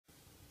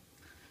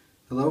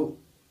Hello,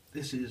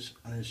 this is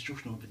an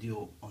instructional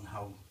video on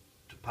how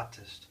to pad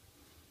test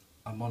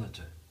a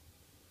monitor,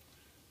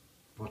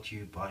 brought to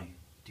you by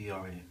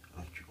DRA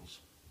Electricals.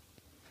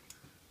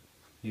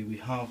 Here we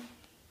have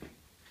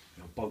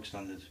your bog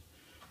standard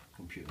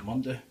computer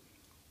monitor.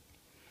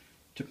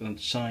 Took it on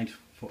the side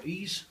for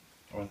ease,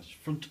 or on its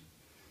front.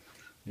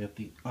 We have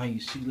the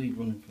IEC lead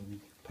running from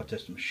the pad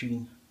tester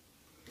machine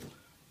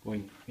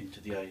going into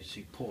the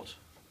IEC port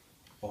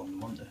on the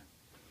monitor,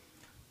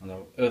 and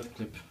our earth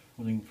clip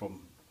running from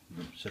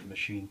said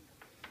machine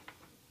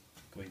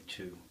going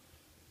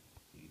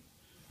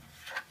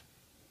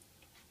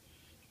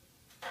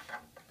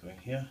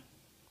here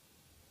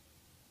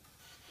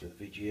to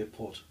the VGA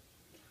port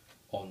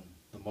on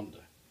the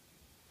monitor.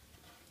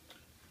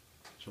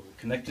 So we're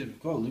connected,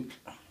 we've got a loop,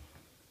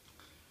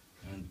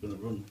 and we're going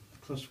to run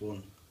a class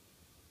 1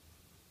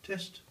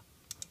 test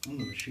on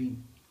the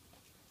machine.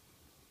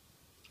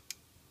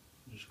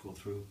 Just go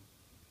through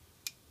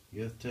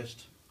the earth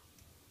test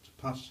to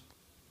pass,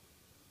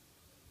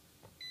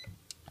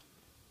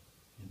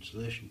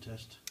 insulation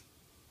test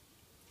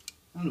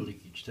and a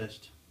leakage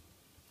test,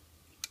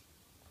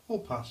 all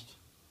passed.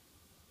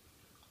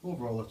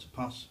 Overall that's a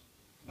pass,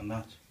 and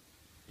that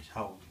is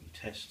how you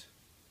test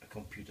a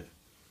computer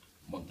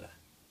monitor.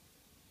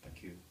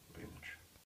 Thank you.